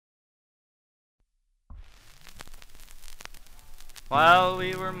while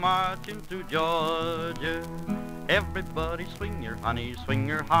we were marching through Georgia. Everybody swing your honey, swing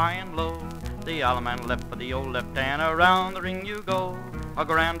your high and low. The Allemande left for the old left hand, around the ring you go. A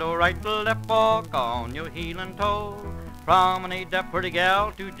grand old right to left, walk on your heel and toe. Promenade that pretty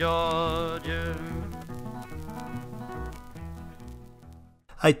gal to Georgia.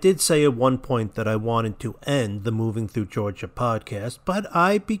 I did say at one point that I wanted to end the Moving Through Georgia podcast, but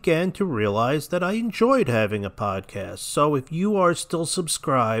I began to realize that I enjoyed having a podcast. So if you are still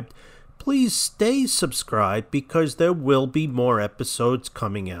subscribed, please stay subscribed because there will be more episodes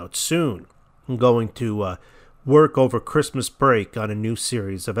coming out soon. I'm going to work over Christmas break on a new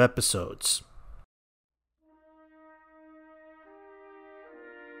series of episodes.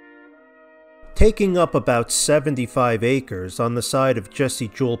 Taking up about 75 acres on the side of Jesse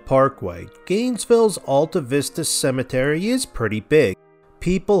Jewell Parkway, Gainesville's Alta Vista Cemetery is pretty big.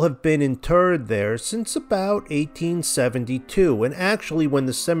 People have been interred there since about 1872, and actually when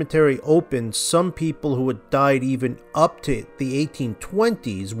the cemetery opened, some people who had died even up to the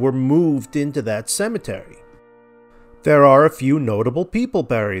 1820s were moved into that cemetery. There are a few notable people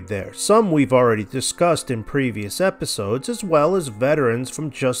buried there, some we've already discussed in previous episodes, as well as veterans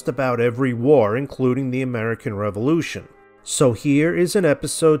from just about every war, including the American Revolution. So here is an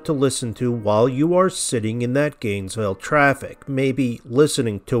episode to listen to while you are sitting in that Gainesville traffic. Maybe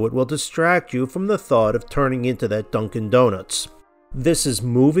listening to it will distract you from the thought of turning into that Dunkin' Donuts. This is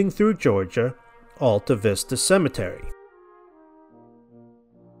Moving Through Georgia, Alta Vista Cemetery.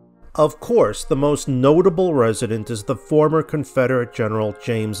 Of course, the most notable resident is the former Confederate General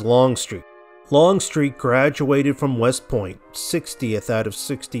James Longstreet. Longstreet graduated from West Point, 60th out of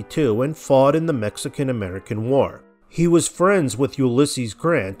 62, and fought in the Mexican-American War. He was friends with Ulysses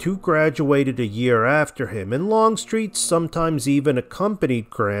Grant, who graduated a year after him, and Longstreet sometimes even accompanied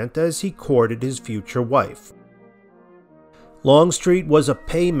Grant as he courted his future wife. Longstreet was a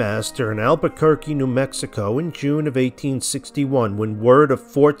paymaster in Albuquerque, New Mexico in June of 1861 when word of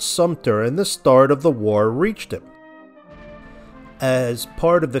Fort Sumter and the start of the war reached him. As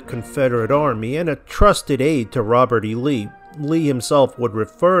part of the Confederate Army and a trusted aide to Robert E. Lee, Lee himself would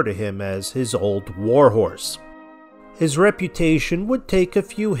refer to him as his old warhorse. His reputation would take a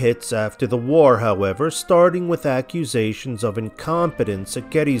few hits after the war, however, starting with accusations of incompetence at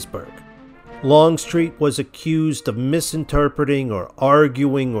Gettysburg. Longstreet was accused of misinterpreting or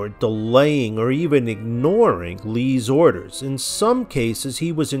arguing or delaying or even ignoring Lee's orders. In some cases,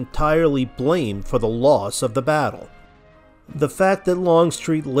 he was entirely blamed for the loss of the battle. The fact that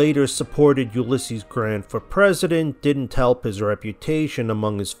Longstreet later supported Ulysses Grant for president didn't help his reputation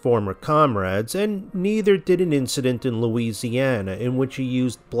among his former comrades, and neither did an incident in Louisiana in which he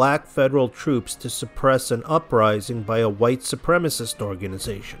used black federal troops to suppress an uprising by a white supremacist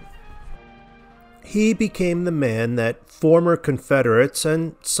organization. He became the man that former Confederates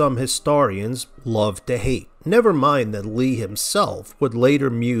and some historians loved to hate. Never mind that Lee himself would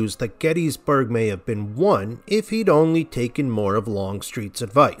later muse that Gettysburg may have been won if he'd only taken more of Longstreet's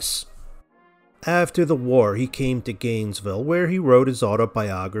advice. After the war, he came to Gainesville, where he wrote his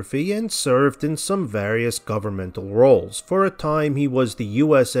autobiography and served in some various governmental roles. For a time, he was the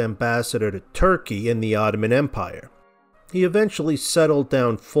U.S. ambassador to Turkey in the Ottoman Empire. He eventually settled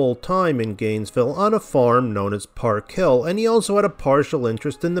down full-time in Gainesville on a farm known as Park Hill, and he also had a partial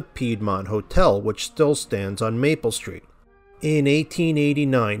interest in the Piedmont Hotel, which still stands on Maple Street. In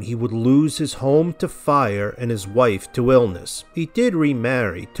 1889, he would lose his home to fire and his wife to illness. He did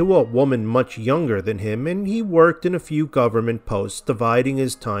remarry to a woman much younger than him, and he worked in a few government posts, dividing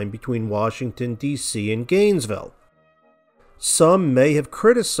his time between Washington, D.C. and Gainesville. Some may have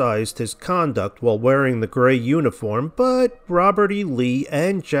criticized his conduct while wearing the gray uniform, but Robert E. Lee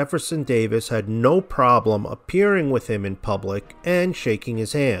and Jefferson Davis had no problem appearing with him in public and shaking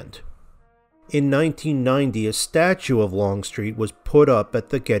his hand. In 1990, a statue of Longstreet was put up at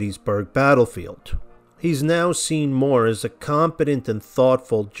the Gettysburg battlefield. He's now seen more as a competent and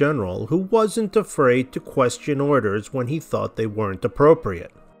thoughtful general who wasn't afraid to question orders when he thought they weren't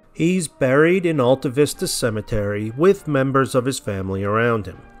appropriate. He's buried in Alta Vista Cemetery with members of his family around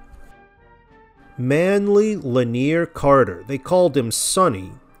him. Manly Lanier Carter, they called him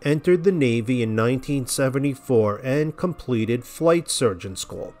Sonny, entered the Navy in 1974 and completed flight surgeon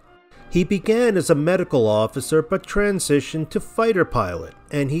school. He began as a medical officer but transitioned to fighter pilot,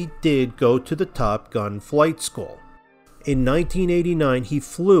 and he did go to the Top Gun flight school. In 1989, he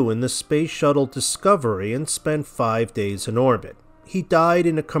flew in the Space Shuttle Discovery and spent 5 days in orbit. He died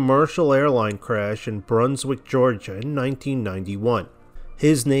in a commercial airline crash in Brunswick, Georgia in 1991.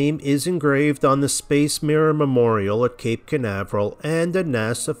 His name is engraved on the Space Mirror Memorial at Cape Canaveral and a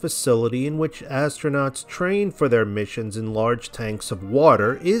NASA facility in which astronauts train for their missions in large tanks of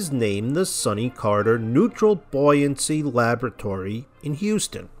water is named the Sonny Carter Neutral Buoyancy Laboratory in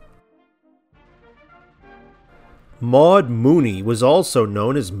Houston. Maud Mooney was also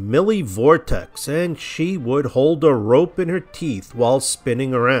known as Millie Vortex, and she would hold a rope in her teeth while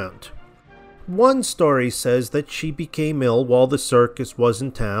spinning around. One story says that she became ill while the circus was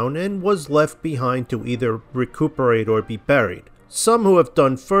in town and was left behind to either recuperate or be buried. Some who have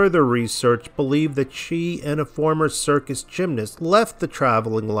done further research believe that she and a former circus gymnast left the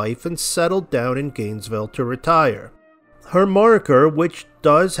traveling life and settled down in Gainesville to retire. Her marker, which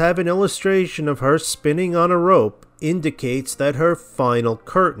does have an illustration of her spinning on a rope, indicates that her final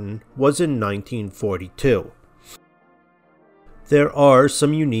curtain was in 1942. There are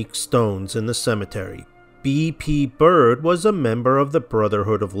some unique stones in the cemetery. B.P. Bird was a member of the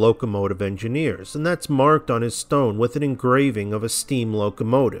Brotherhood of Locomotive Engineers, and that's marked on his stone with an engraving of a steam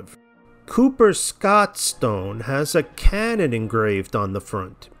locomotive. Cooper Scott's stone has a cannon engraved on the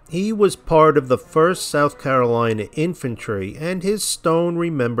front. He was part of the 1st South Carolina Infantry, and his stone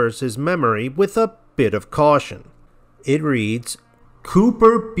remembers his memory with a bit of caution. It reads,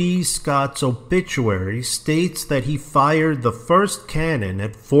 Cooper B. Scott's obituary states that he fired the first cannon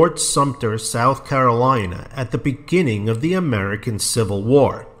at Fort Sumter, South Carolina, at the beginning of the American Civil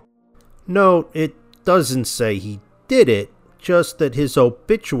War. Note, it doesn't say he did it, just that his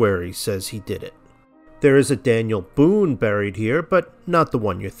obituary says he did it. There is a Daniel Boone buried here, but not the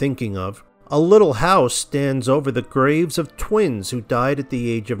one you're thinking of. A little house stands over the graves of twins who died at the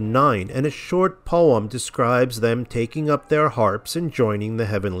age of 9, and a short poem describes them taking up their harps and joining the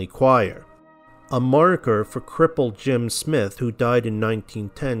heavenly choir. A marker for crippled Jim Smith, who died in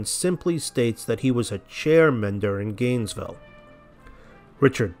 1910, simply states that he was a chair mender in Gainesville.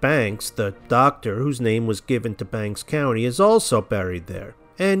 Richard Banks, the doctor whose name was given to Banks County, is also buried there,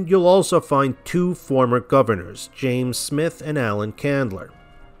 and you'll also find 2 former governors, James Smith and Allen Candler.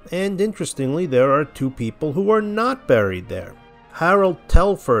 And interestingly, there are 2 people who are not buried there. Harold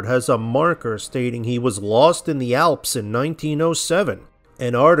Telford has a marker stating he was lost in the Alps in 1907.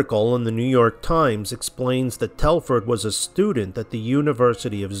 An article in the New York Times explains that Telford was a student at the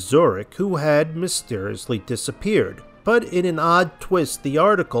University of Zurich who had mysteriously disappeared. But in an odd twist, the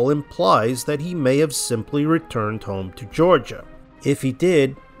article implies that he may have simply returned home to Georgia. If he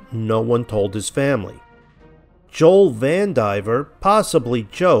did, no one told his family. Joel Vandiver, possibly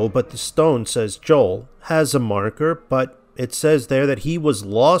Joe, but the stone says Joel, has a marker, but it says there that he was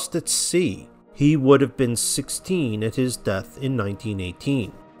lost at sea. He would have been 16 at his death in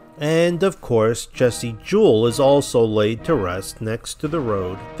 1918. And of course, Jesse Jewell is also laid to rest next to the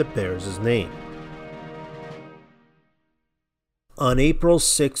road that bears his name. On April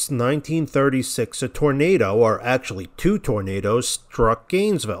 6, 1936, a tornado, or actually 2 tornadoes, struck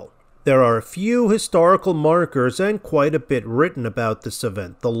Gainesville. There are a few historical markers and quite a bit written about this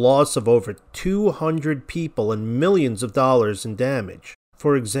event, the loss of over 200 people and millions of dollars in damage.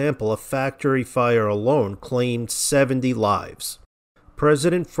 For example, a factory fire alone claimed 70 lives.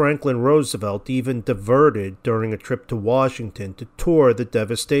 President Franklin Roosevelt even diverted during a trip to Washington to tour the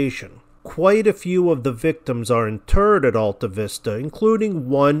devastation. Quite a few of the victims are interred at Alta Vista, including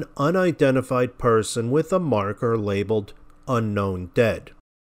one unidentified person with a marker labeled Unknown Dead.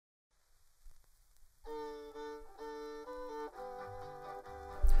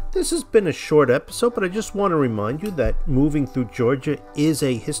 This has been a short episode, but I just want to remind you that Moving Through Georgia is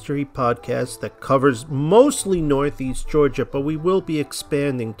a history podcast that covers mostly northeast Georgia, but we will be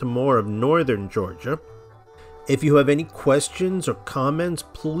expanding to more of northern Georgia. If you have any questions or comments,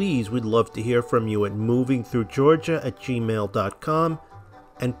 please, we'd love to hear from you at movingthroughgeorgia@gmail.com.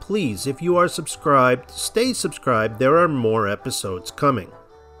 And please, if you are subscribed, stay subscribed. There are more episodes coming.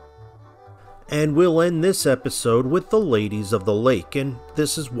 And we'll end this episode with the Ladies of the Lake, and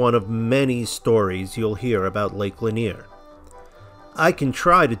this is one of many stories you'll hear about Lake Lanier. I can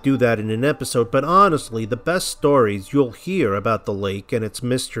try to do that in an episode, but honestly, the best stories you'll hear about the lake and its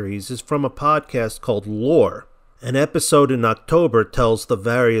mysteries is from a podcast called Lore. An episode in October tells the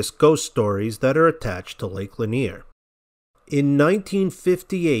various ghost stories that are attached to Lake Lanier. In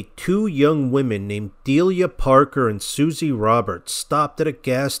 1958, 2 young women named Delia Parker and Susie Roberts stopped at a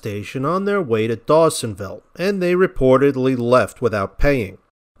gas station on their way to Dawsonville, and they reportedly left without paying.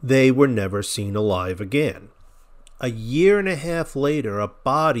 They were never seen alive again. A year and a half later, a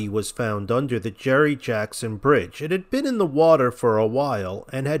body was found under the Jerry Jackson Bridge. It had been in the water for a while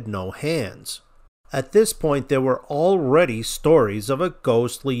and had no hands. At this point, there were already stories of a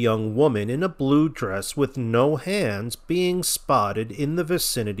ghostly young woman in a blue dress with no hands being spotted in the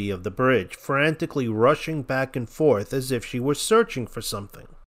vicinity of the bridge, frantically rushing back and forth as if she were searching for something.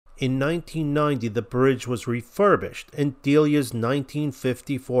 In 1990, the bridge was refurbished, and Delia's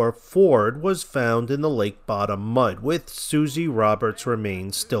 1954 Ford was found in the lake bottom mud, with Susie Roberts'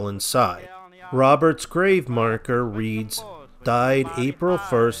 remains still inside. Roberts' grave marker reads, "Died April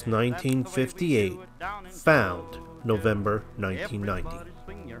 1st, 1958, found November 1990.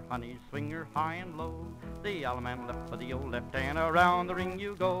 Swing your honey, swing your high and low. The allemande left for the old left, and around the ring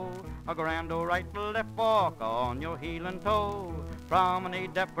you go. A grand old right, left, walk on your heel and toe.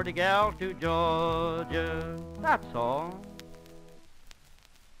 Promenade that pretty gal to Georgia. That's all.